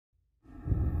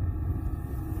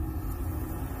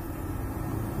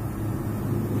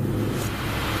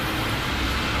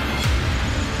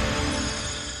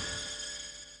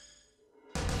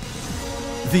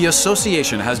The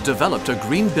association has developed a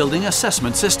green building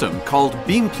assessment system called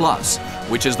BEAM Plus,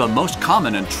 which is the most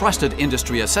common and trusted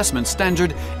industry assessment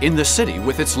standard in the city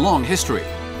with its long history.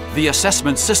 The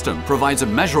assessment system provides a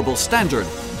measurable standard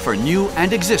for new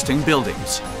and existing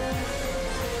buildings.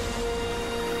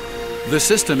 The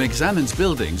system examines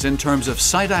buildings in terms of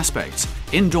site aspects,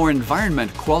 indoor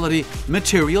environment quality,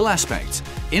 material aspects,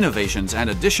 innovations and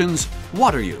additions,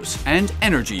 water use, and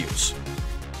energy use.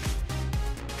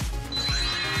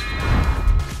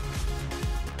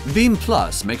 BEAM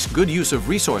Plus makes good use of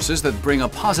resources that bring a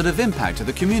positive impact to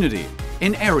the community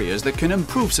in areas that can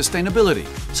improve sustainability,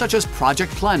 such as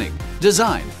project planning,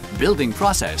 design, building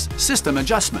process, system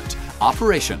adjustment,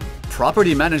 operation,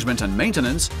 property management and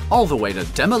maintenance, all the way to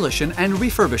demolition and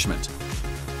refurbishment.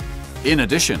 In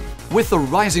addition, with the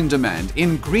rising demand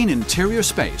in green interior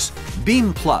space,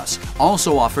 BEAM Plus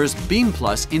also offers BEAM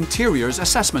Plus Interiors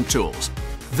Assessment Tools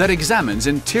that examines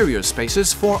interior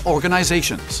spaces for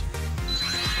organizations.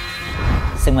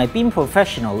 成為 BEAM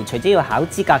Professional， 除咗要考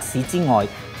資格試之外，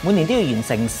每年都要完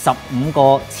成15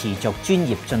個持續專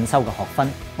業進修嘅學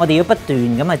分。我哋要不斷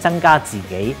咁去增加自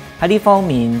己喺呢方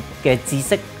面嘅知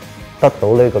識。得到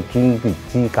呢個專業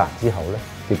資格之後咧，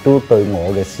亦都對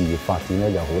我嘅事業發展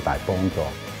咧有好大幫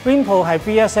助。BEAM Pro 係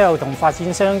BSL 同發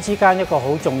展商之間一個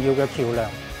好重要嘅橋梁。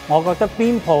我覺得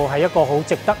BEAM Pro 係一個好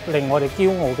值得令我哋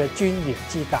驕傲嘅專業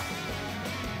資格。